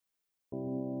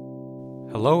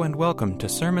Hello and welcome to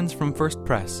Sermons from First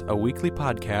Pres, a weekly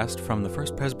podcast from the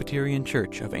First Presbyterian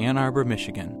Church of Ann Arbor,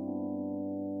 Michigan.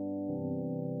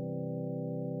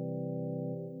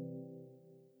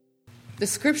 The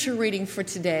scripture reading for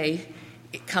today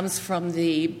comes from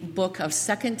the book of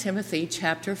 2 Timothy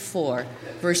chapter 4,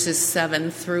 verses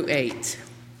 7 through 8.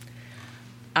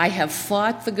 I have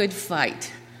fought the good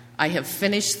fight. I have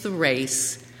finished the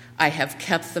race. I have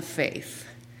kept the faith.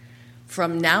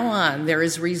 From now on, there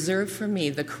is reserved for me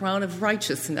the crown of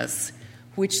righteousness,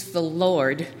 which the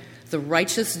Lord, the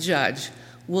righteous judge,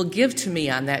 will give to me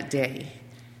on that day,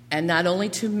 and not only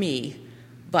to me,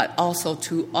 but also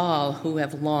to all who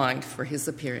have longed for his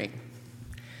appearing.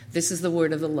 This is the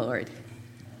word of the Lord.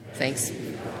 Thanks be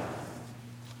to God.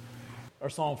 Our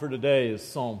psalm for today is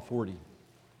Psalm 40.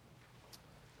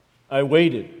 I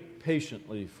waited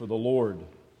patiently for the Lord.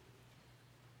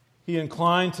 He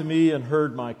inclined to me and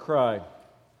heard my cry.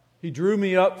 He drew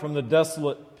me up from the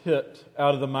desolate pit,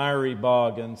 out of the miry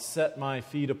bog, and set my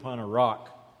feet upon a rock,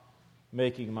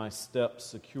 making my steps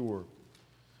secure.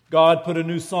 God put a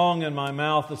new song in my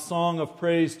mouth, a song of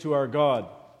praise to our God.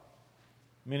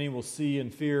 Many will see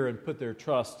and fear and put their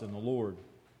trust in the Lord.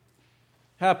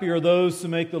 Happy are those who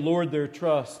make the Lord their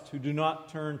trust, who do not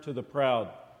turn to the proud,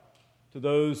 to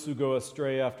those who go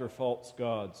astray after false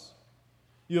gods.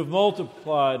 You have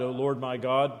multiplied, O Lord my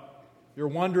God, your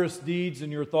wondrous deeds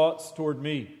and your thoughts toward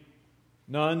me.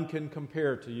 None can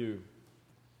compare to you.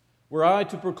 Were I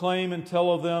to proclaim and tell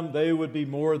of them, they would be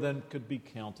more than could be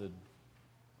counted.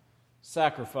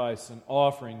 Sacrifice and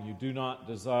offering you do not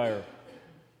desire,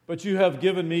 but you have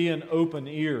given me an open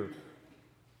ear.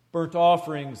 Burnt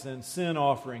offerings and sin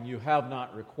offering you have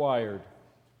not required.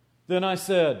 Then I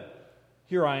said,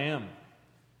 Here I am.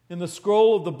 In the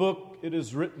scroll of the book it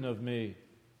is written of me,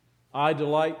 I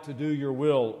delight to do your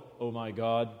will, O my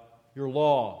God. Your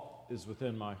law is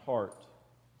within my heart.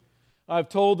 I have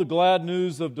told the glad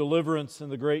news of deliverance in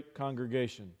the great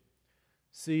congregation.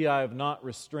 See, I have not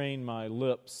restrained my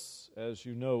lips, as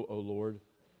you know, O Lord.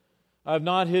 I have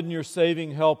not hidden your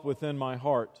saving help within my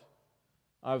heart.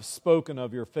 I have spoken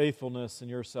of your faithfulness and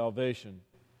your salvation.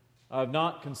 I have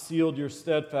not concealed your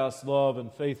steadfast love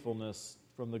and faithfulness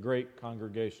from the great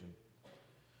congregation.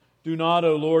 Do not,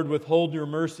 O Lord, withhold your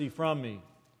mercy from me.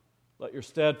 Let your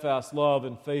steadfast love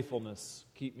and faithfulness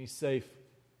keep me safe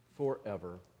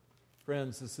forever.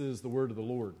 Friends, this is the word of the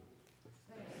Lord.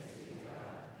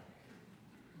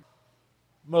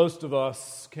 Most of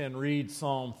us can read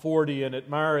Psalm 40 and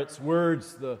admire its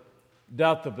words, the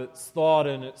depth of its thought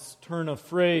and its turn of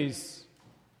phrase.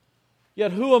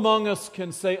 Yet who among us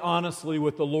can say honestly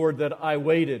with the Lord that I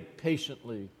waited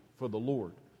patiently for the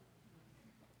Lord?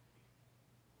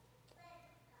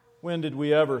 When did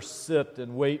we ever sit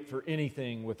and wait for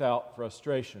anything without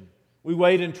frustration? We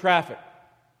wait in traffic.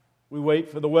 We wait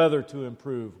for the weather to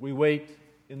improve. We wait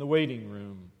in the waiting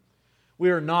room. We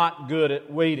are not good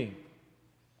at waiting.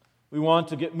 We want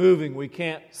to get moving. We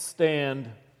can't stand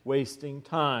wasting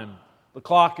time. The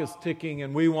clock is ticking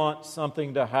and we want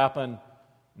something to happen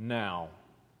now.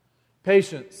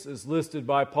 Patience is listed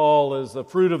by Paul as a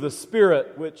fruit of the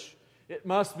Spirit, which it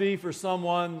must be for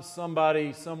someone,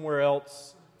 somebody, somewhere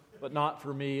else, but not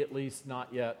for me, at least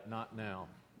not yet, not now.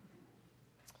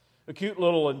 A cute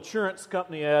little insurance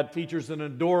company ad features an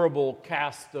adorable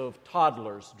cast of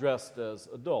toddlers dressed as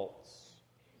adults.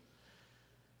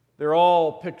 They're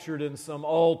all pictured in some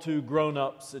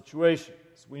all-too-grown-up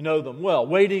situations. We know them well.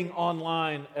 Waiting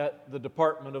online at the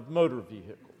Department of Motor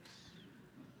Vehicles.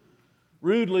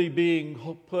 Rudely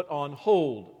being put on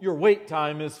hold. Your wait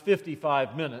time is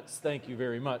 55 minutes. Thank you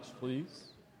very much,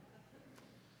 please.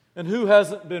 And who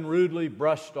hasn't been rudely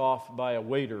brushed off by a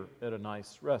waiter at a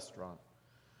nice restaurant?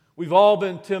 We've all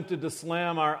been tempted to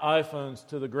slam our iPhones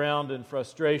to the ground in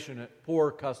frustration at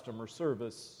poor customer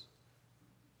service.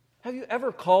 Have you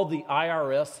ever called the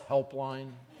IRS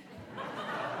helpline?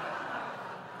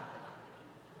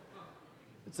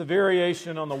 It's a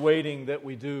variation on the waiting that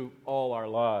we do all our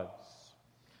lives.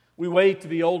 We wait to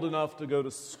be old enough to go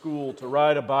to school, to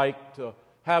ride a bike, to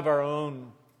have our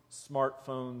own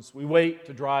smartphones. We wait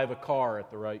to drive a car at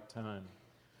the right time.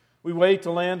 We wait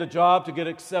to land a job, to get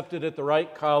accepted at the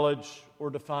right college,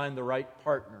 or to find the right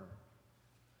partner.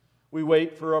 We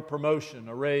wait for a promotion,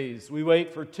 a raise. We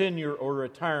wait for tenure or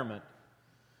retirement.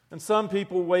 And some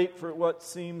people wait for what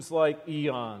seems like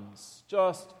eons,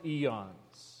 just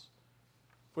eons,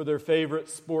 for their favorite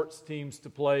sports teams to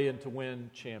play and to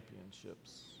win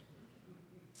championships.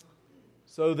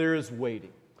 So there is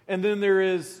waiting. And then there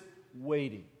is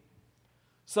waiting.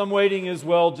 Some waiting is,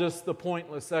 well, just the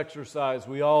pointless exercise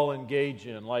we all engage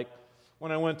in, like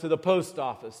when I went to the post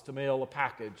office to mail a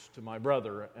package to my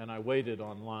brother and I waited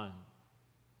online.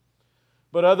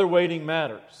 But other waiting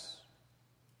matters.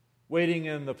 Waiting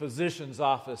in the physician's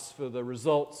office for the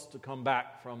results to come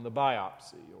back from the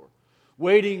biopsy, or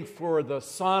waiting for the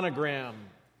sonogram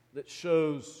that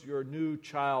shows your new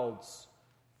child's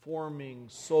forming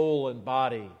soul and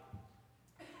body.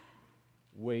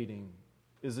 Waiting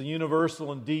is a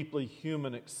universal and deeply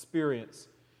human experience.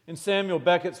 In Samuel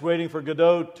Beckett's Waiting for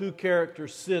Godot, two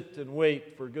characters sit and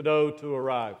wait for Godot to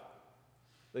arrive.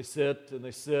 They sit and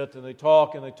they sit and they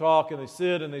talk and they talk and they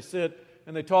sit and they sit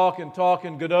and they talk, and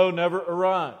Godot never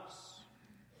arrives.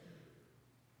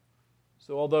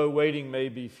 So although waiting may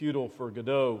be futile for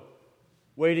Godot,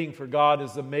 waiting for God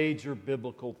is a major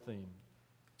biblical theme.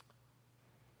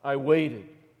 I waited,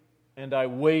 and I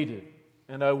waited,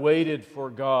 and I waited for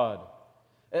God.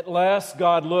 At last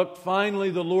God looked,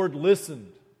 finally the Lord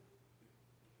listened,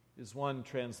 is one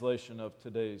translation of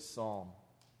today's psalm.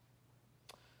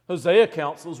 Hosea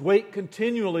counsels, wait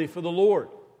continually for the Lord.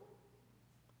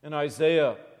 In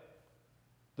Isaiah,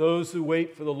 those who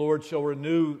wait for the Lord shall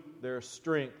renew their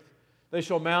strength. They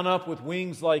shall mount up with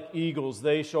wings like eagles.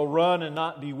 They shall run and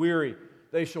not be weary.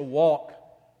 They shall walk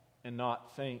and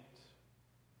not faint.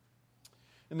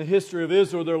 In the history of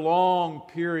Israel, there are long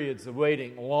periods of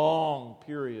waiting, long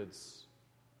periods.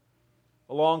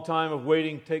 A long time of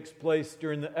waiting takes place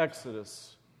during the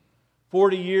Exodus.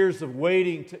 40 years of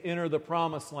waiting to enter the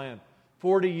Promised Land.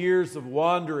 40 years of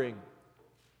wandering.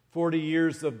 40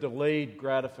 years of delayed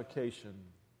gratification.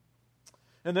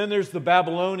 And then there's the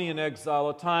Babylonian exile,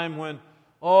 a time when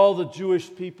all the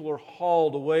Jewish people are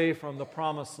hauled away from the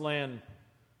Promised Land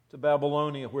to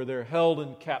Babylonia, where they're held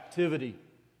in captivity.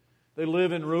 They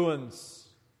live in ruins,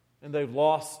 and they've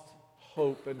lost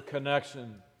hope and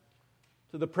connection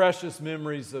to the precious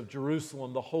memories of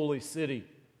Jerusalem, the holy city,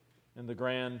 and the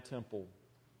grand temple.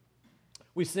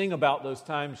 We sing about those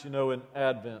times, in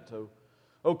Advent.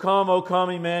 O come,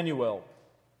 Emmanuel,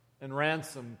 and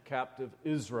ransom captive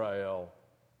Israel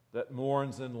that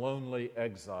mourns in lonely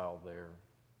exile there.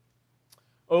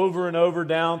 Over and over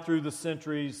down through the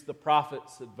centuries, the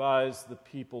prophets advised the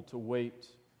people to wait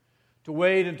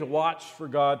and to watch for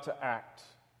God to act,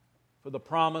 for the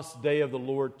promised day of the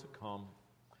Lord to come.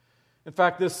 In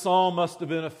fact, this psalm must have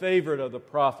been a favorite of the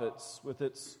prophets, with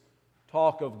its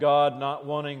talk of God not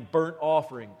wanting burnt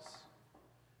offerings,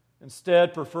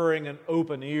 instead preferring an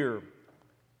open ear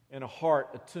and a heart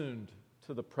attuned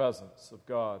to the presence of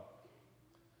God.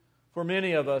 For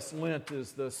many of us, Lent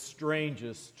is the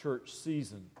strangest church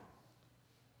season.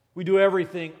 We do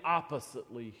everything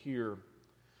oppositely here.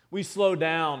 We slow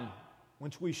down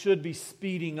when we should be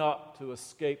speeding up to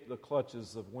escape the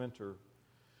clutches of winter.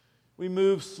 We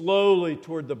move slowly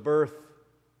toward the birth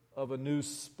of a new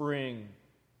spring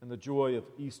and the joy of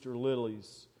Easter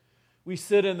lilies. We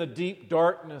sit in the deep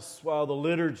darkness while the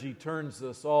liturgy turns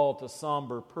us all to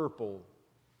somber purple.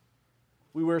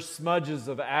 We wear smudges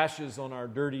of ashes on our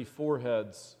dirty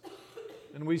foreheads,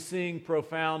 and we sing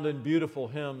profound and beautiful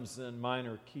hymns in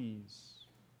minor keys.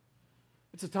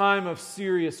 It's a time of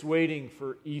serious waiting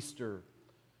for Easter,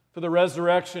 for the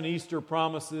resurrection Easter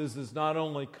promises is not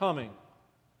only coming,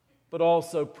 but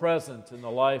also present in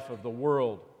the life of the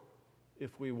world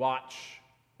if we watch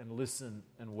and listen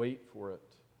and wait for it.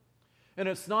 And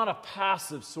it's not a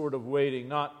passive sort of waiting,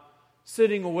 not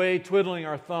sitting away, twiddling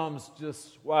our thumbs,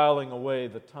 just whiling away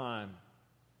the time.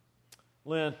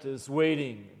 Lent is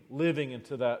waiting, living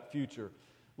into that future,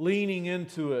 leaning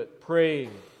into it,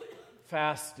 praying,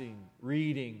 fasting,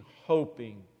 reading,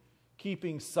 hoping,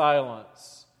 keeping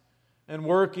silence, and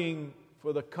working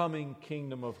for the coming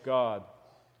kingdom of God.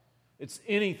 It's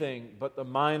anything but the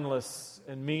mindless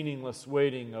and meaningless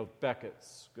waiting of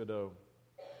Beckett's Godot.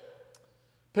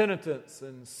 Penitence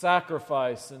and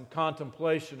sacrifice and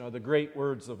contemplation are the great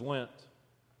words of Lent.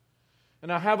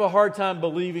 And I have a hard time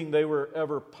believing they were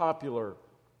ever popular,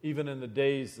 even in the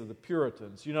days of the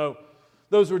Puritans.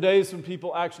 Those were days when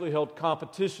people actually held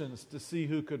competitions to see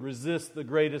who could resist the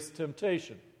greatest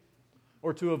temptation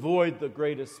or to avoid the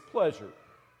greatest pleasure.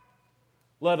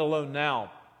 Let alone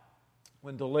now,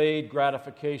 when delayed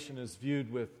gratification is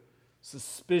viewed with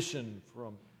suspicion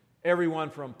from everyone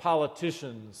from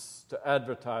politicians to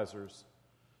advertisers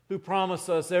who promise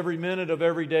us every minute of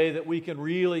every day that we can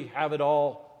really have it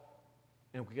all,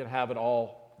 and we can have it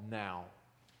all now.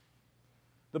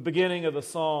 The beginning of the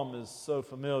psalm is so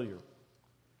familiar.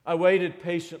 I waited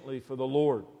patiently for the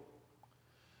Lord.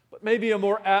 But maybe a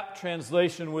more apt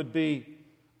translation would be,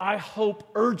 I hope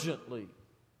urgently.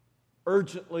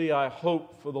 Urgently I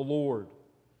hope for the Lord.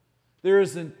 There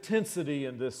is intensity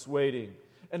in this waiting.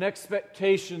 an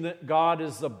expectation that God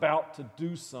is about to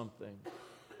do something.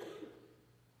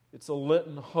 It's a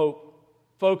Lenten hope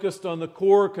focused on the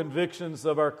core convictions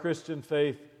of our Christian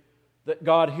faith, that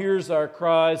God hears our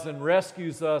cries and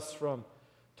rescues us from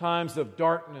times of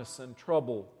darkness and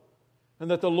trouble,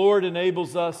 and that the Lord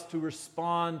enables us to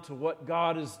respond to what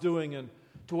God is doing and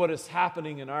to what is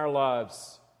happening in our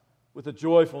lives with a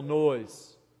joyful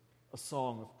noise, a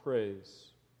song of praise.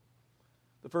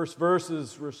 The first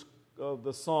verses of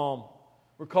the psalm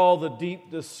recall the deep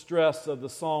distress of the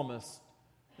psalmist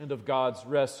and of God's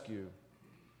rescue.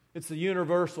 It's the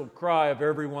universal cry of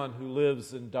everyone who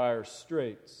lives in dire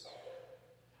straits.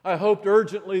 I hoped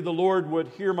urgently the Lord would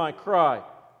hear my cry.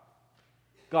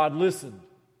 God listened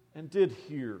and did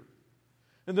hear.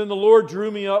 And then the Lord drew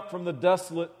me up from the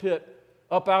desolate pit,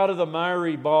 up out of the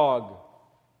miry bog.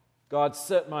 God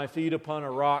set my feet upon a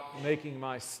rock, making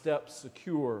my steps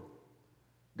secure.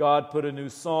 God put a new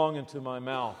song into my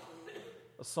mouth,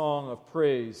 a song of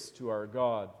praise to our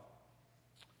God.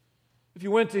 If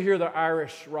you went to hear the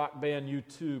Irish rock band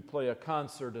U2 play a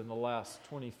concert in the last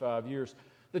 25 years,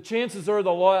 the chances are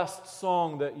the last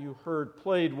song that you heard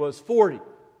played was 40,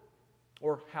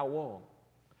 or How Long?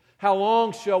 How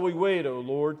long shall we wait, O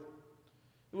Lord?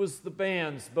 It was the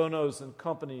band's, Bono's and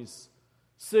Company's,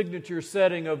 signature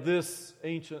setting of this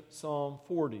ancient Psalm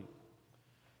 40.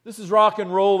 This is rock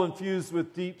and roll infused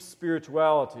with deep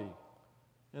spirituality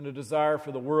and a desire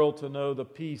for the world to know the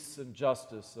peace and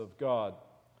justice of God.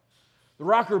 The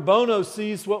rocker Bono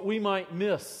sees what we might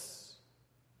miss,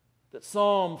 that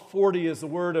Psalm 40 is a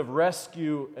word of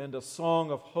rescue and a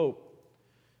song of hope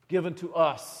given to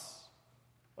us,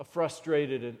 a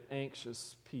frustrated and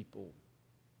anxious people.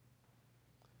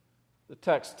 The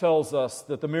text tells us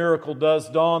that the miracle does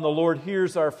dawn. The Lord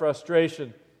hears our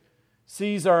frustration,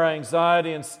 sees our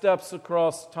anxiety, and steps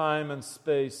across time and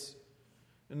space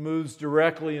and moves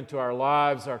directly into our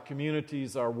lives, our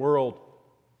communities, our world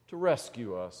to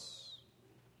rescue us.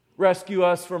 Rescue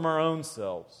us from our own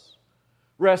selves.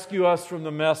 Rescue us from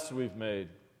the mess we've made.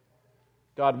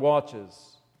 God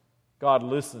watches. God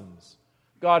listens.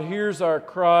 God hears our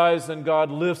cries, and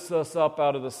God lifts us up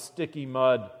out of the sticky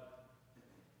mud.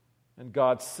 And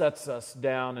God sets us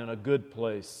down in a good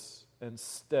place and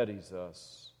steadies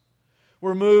us.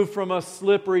 We're moved from a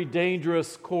slippery,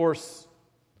 dangerous course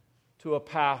to a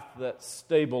path that's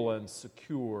stable and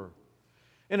secure.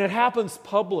 And it happens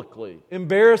publicly,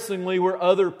 embarrassingly, where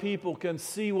other people can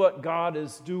see what God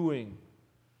is doing.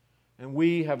 And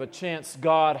we have a chance,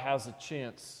 God has a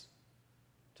chance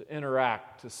to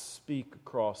interact, to speak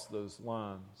across those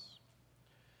lines.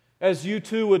 As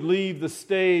U2 would leave the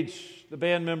stage, the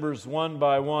band members one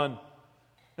by one,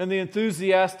 and the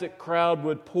enthusiastic crowd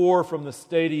would pour from the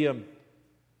stadium,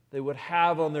 they would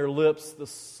have on their lips the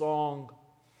song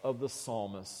of the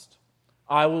psalmist.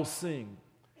 I will sing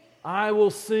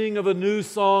of a new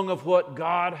song of what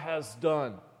God has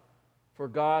done, for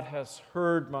God has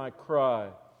heard my cry.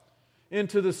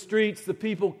 Into the streets, the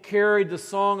people carried the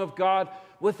song of God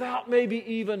without maybe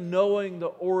even knowing the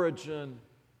origin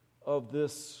of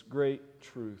this great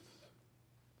truth.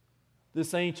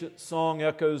 This ancient song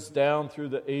echoes down through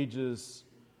the ages,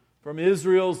 from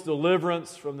Israel's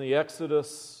deliverance from the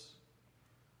Exodus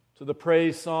to the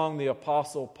praise song the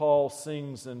Apostle Paul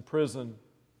sings in prison,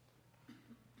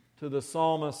 to the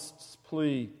psalmist's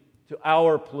plea, to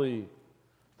our plea,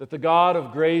 that the God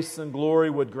of grace and glory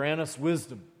would grant us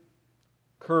wisdom,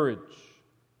 courage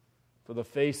for the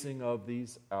facing of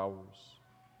these hours.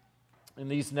 In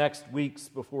these next weeks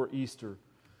before Easter,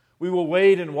 we will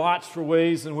wait and watch for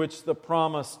ways in which the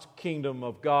promised kingdom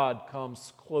of God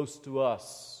comes close to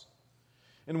us,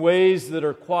 in ways that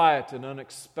are quiet and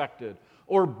unexpected,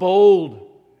 or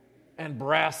bold and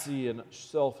brassy and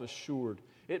self-assured.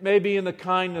 It may be in the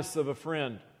kindness of a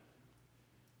friend,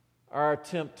 our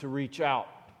attempt to reach out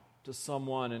to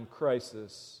someone in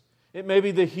crisis. It may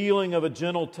be the healing of a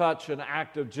gentle touch, an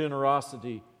act of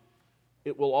generosity.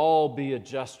 It will all be a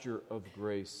gesture of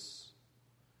grace.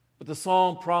 But the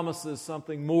psalm promises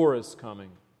something more is coming.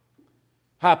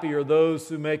 Happy are those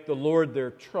who make the Lord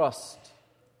their trust.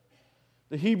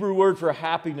 The Hebrew word for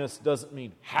happiness doesn't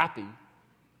mean happy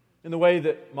in the way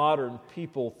that modern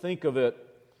people think of it,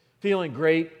 feeling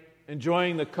great,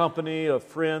 enjoying the company of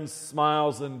friends,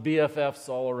 smiles, and BFFs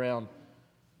all around.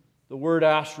 The word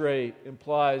ashrei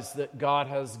implies that God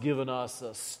has given us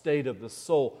a state of the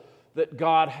soul, that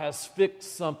God has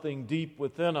fixed something deep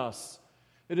within us.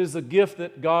 It is a gift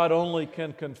that God only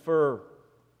can confer,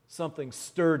 something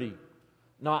sturdy,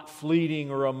 not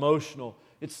fleeting or emotional.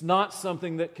 It's not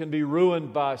something that can be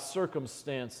ruined by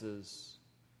circumstances.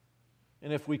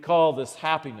 And if we call this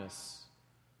happiness,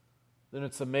 then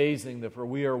it's amazing that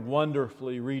we are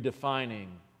wonderfully redefining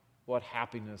what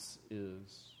happiness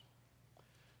is.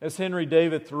 As Henry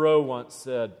David Thoreau once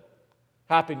said,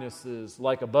 happiness is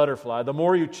like a butterfly. The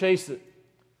more you chase it,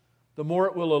 the more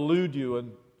it will elude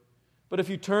you. But if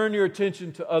you turn your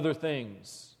attention to other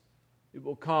things, it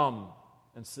will come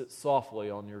and sit softly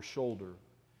on your shoulder.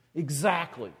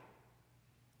 Exactly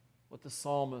what the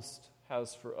psalmist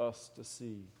has for us to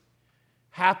see.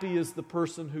 Happy is the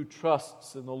person who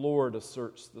trusts in the Lord,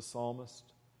 asserts the psalmist.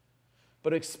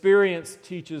 But experience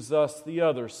teaches us the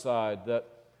other side, that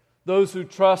those who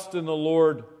trust in the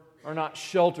Lord are not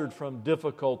sheltered from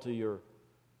difficulty,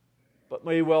 but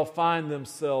may well find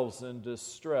themselves in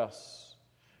distress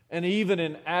and even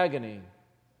in agony,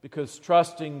 because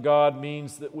trusting God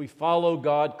means that we follow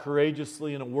God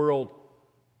courageously in a world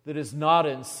that is not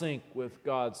in sync with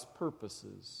God's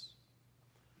purposes.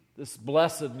 This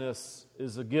blessedness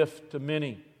is a gift to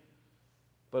many,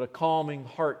 but a calming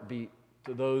heartbeat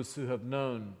to those who have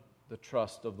known the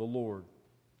trust of the Lord.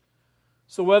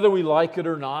 So whether we like it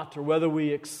or not, or whether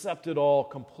we accept it all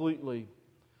completely,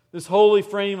 this holy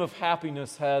frame of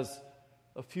happiness has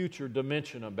a future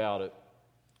dimension about it.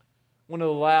 One of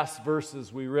the last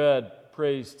verses we read,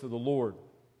 praise to the Lord.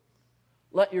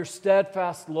 Let your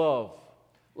steadfast love,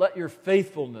 let your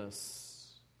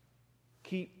faithfulness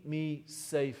keep me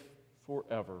safe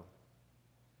forever.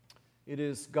 It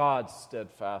is God's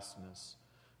steadfastness,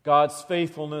 God's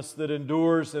faithfulness that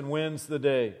endures and wins the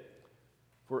day.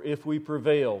 For if we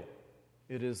prevail,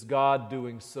 it is God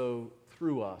doing so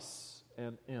through us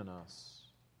and in us.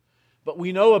 But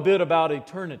we know a bit about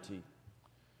eternity,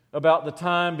 about the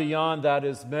time beyond that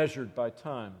is measured by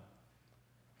time.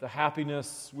 The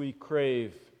happiness we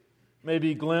crave may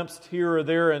be glimpsed here or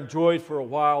there, enjoyed for a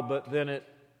while, but then it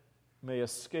may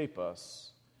escape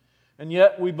us. And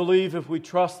yet we believe, if we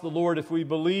trust the Lord, if we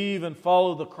believe and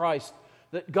follow the Christ,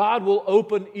 that God will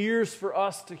open ears for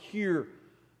us to hear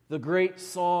the great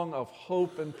song of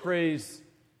hope and praise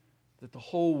that the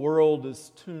whole world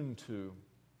is tuned to,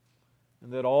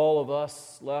 and that all of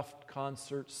us left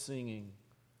concerts singing.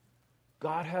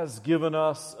 God has given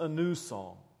us a new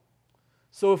song.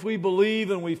 So if we believe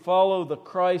and we follow the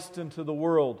Christ into the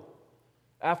world,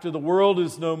 after the world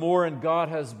is no more and God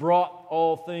has brought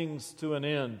all things to an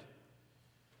end,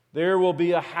 there will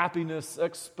be a happiness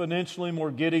exponentially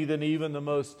more giddy than even the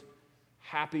most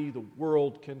happy the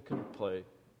world can play.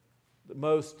 The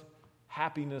most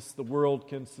happiness the world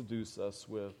can seduce us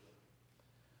with.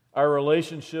 Our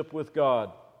relationship with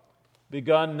God,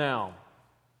 begun now,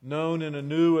 known in a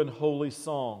new and holy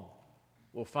song,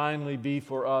 will finally be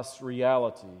for us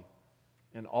reality,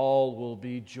 and all will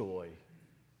be joy.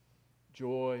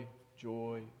 Joy,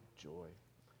 joy, joy.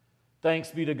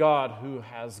 Thanks be to God who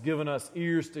has given us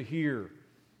ears to hear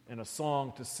and a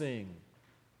song to sing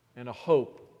and a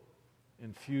hope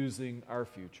infusing our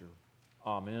future.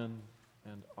 Amen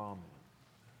and amen.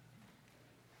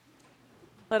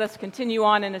 Let us continue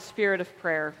on in a spirit of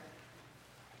prayer.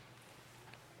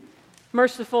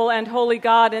 Merciful and holy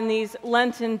God, in these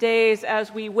Lenten days,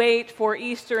 as we wait for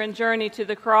Easter and journey to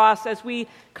the cross, as we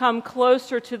come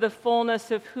closer to the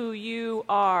fullness of who you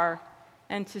are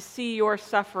and to see your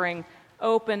suffering,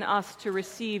 open us to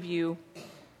receive you.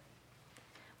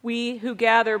 We who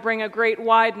gather bring a great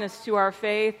wideness to our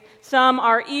faith. Some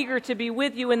are eager to be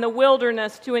with you in the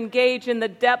wilderness, to engage in the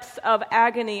depths of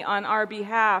agony on our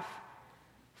behalf.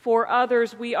 For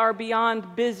others, we are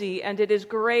beyond busy, and it is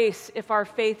grace if our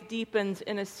faith deepens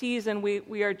in a season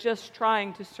we are just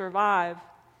trying to survive.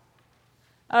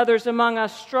 Others among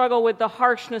us struggle with the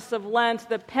harshness of Lent,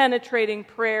 the penetrating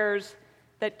prayers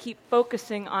that keep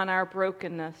focusing on our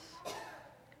brokenness.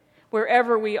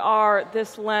 Wherever we are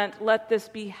this Lent, let this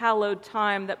be hallowed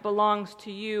time that belongs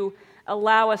to you.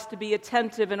 Allow us to be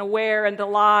attentive and aware and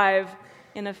alive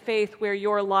in a faith where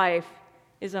your life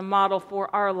is a model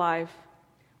for our life,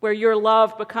 where your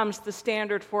love becomes the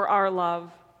standard for our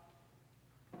love.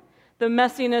 The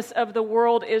messiness of the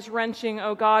world is wrenching,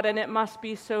 O God, and it must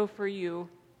be so for you.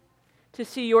 To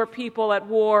see your people at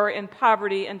war, in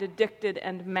poverty and addicted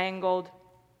and mangled.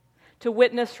 To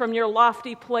witness from your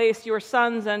lofty place your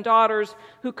sons and daughters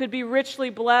who could be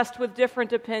richly blessed with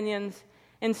different opinions,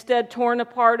 instead torn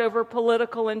apart over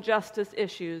political injustice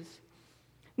issues.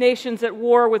 Nations at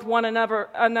war with one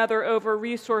another over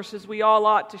resources we all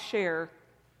ought to share.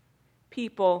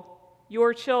 People,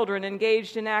 your children,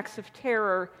 engaged in acts of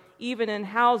terror, even in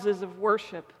houses of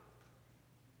worship.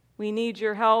 We need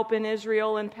your help in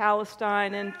Israel and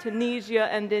Palestine, in Tunisia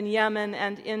and in Yemen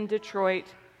and in Detroit.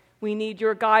 We need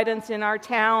your guidance in our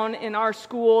town, in our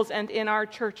schools, and in our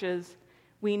churches.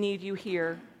 We need you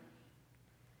here.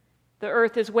 The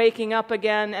earth is waking up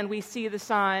again, and we see the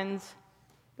signs.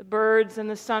 The birds and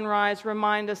the sunrise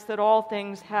remind us that all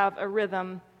things have a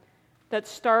rhythm, that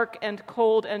stark and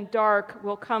cold and dark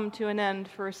will come to an end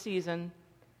for a season.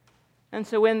 And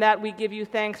so in that we give you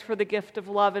thanks for the gift of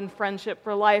love and friendship,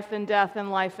 for life and death and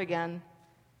life again.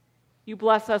 You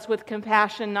bless us with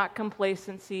compassion, not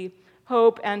complacency,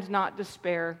 hope and not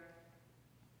despair.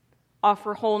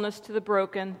 Offer wholeness to the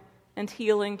broken and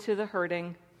healing to the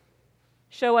hurting.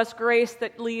 Show us grace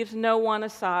that leaves no one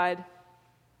aside.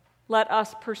 Let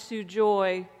us pursue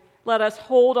joy. Let us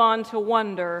hold on to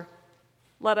wonder.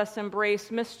 Let us embrace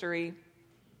mystery.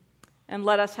 And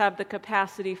let us have the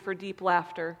capacity for deep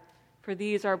laughter, for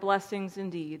these are blessings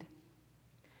indeed.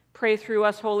 Pray through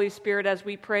us, Holy Spirit, as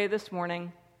we pray this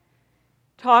morning.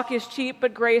 Talk is cheap,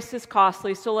 but grace is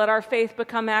costly, so let our faith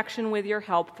become action with your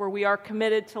help, for we are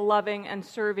committed to loving and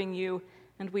serving you,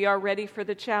 and we are ready for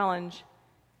the challenge.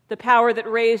 The power that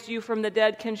raised you from the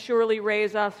dead can surely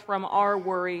raise us from our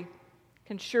worry,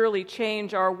 can surely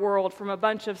change our world from a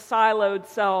bunch of siloed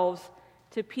selves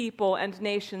to people and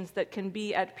nations that can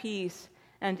be at peace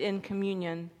and in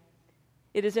communion.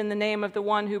 It is in the name of the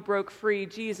one who broke free,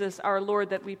 Jesus our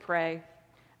Lord, that we pray.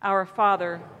 Our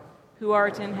Father, who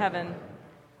art in heaven,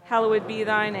 hallowed be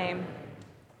thy name.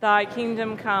 Thy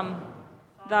kingdom come,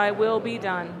 thy will be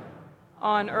done,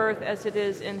 on earth as it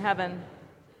is in heaven.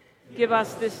 Give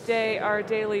us this day our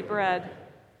daily bread,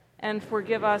 and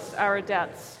forgive us our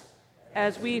debts,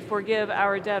 as we forgive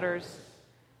our debtors.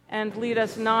 And lead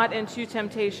us not into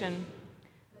temptation,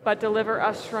 but deliver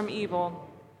us from evil.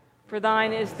 For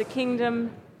thine is the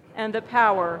kingdom, and the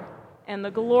power, and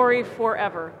the glory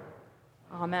forever.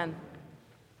 Amen.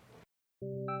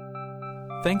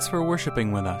 Thanks for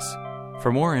worshiping with us.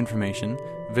 For more information,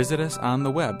 visit us on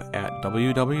the web at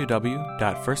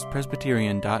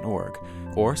www.firstpresbyterian.org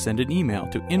or send an email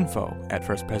to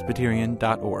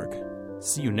info@firstpresbyterian.org.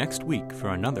 See you next week for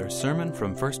another sermon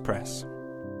from First Pres.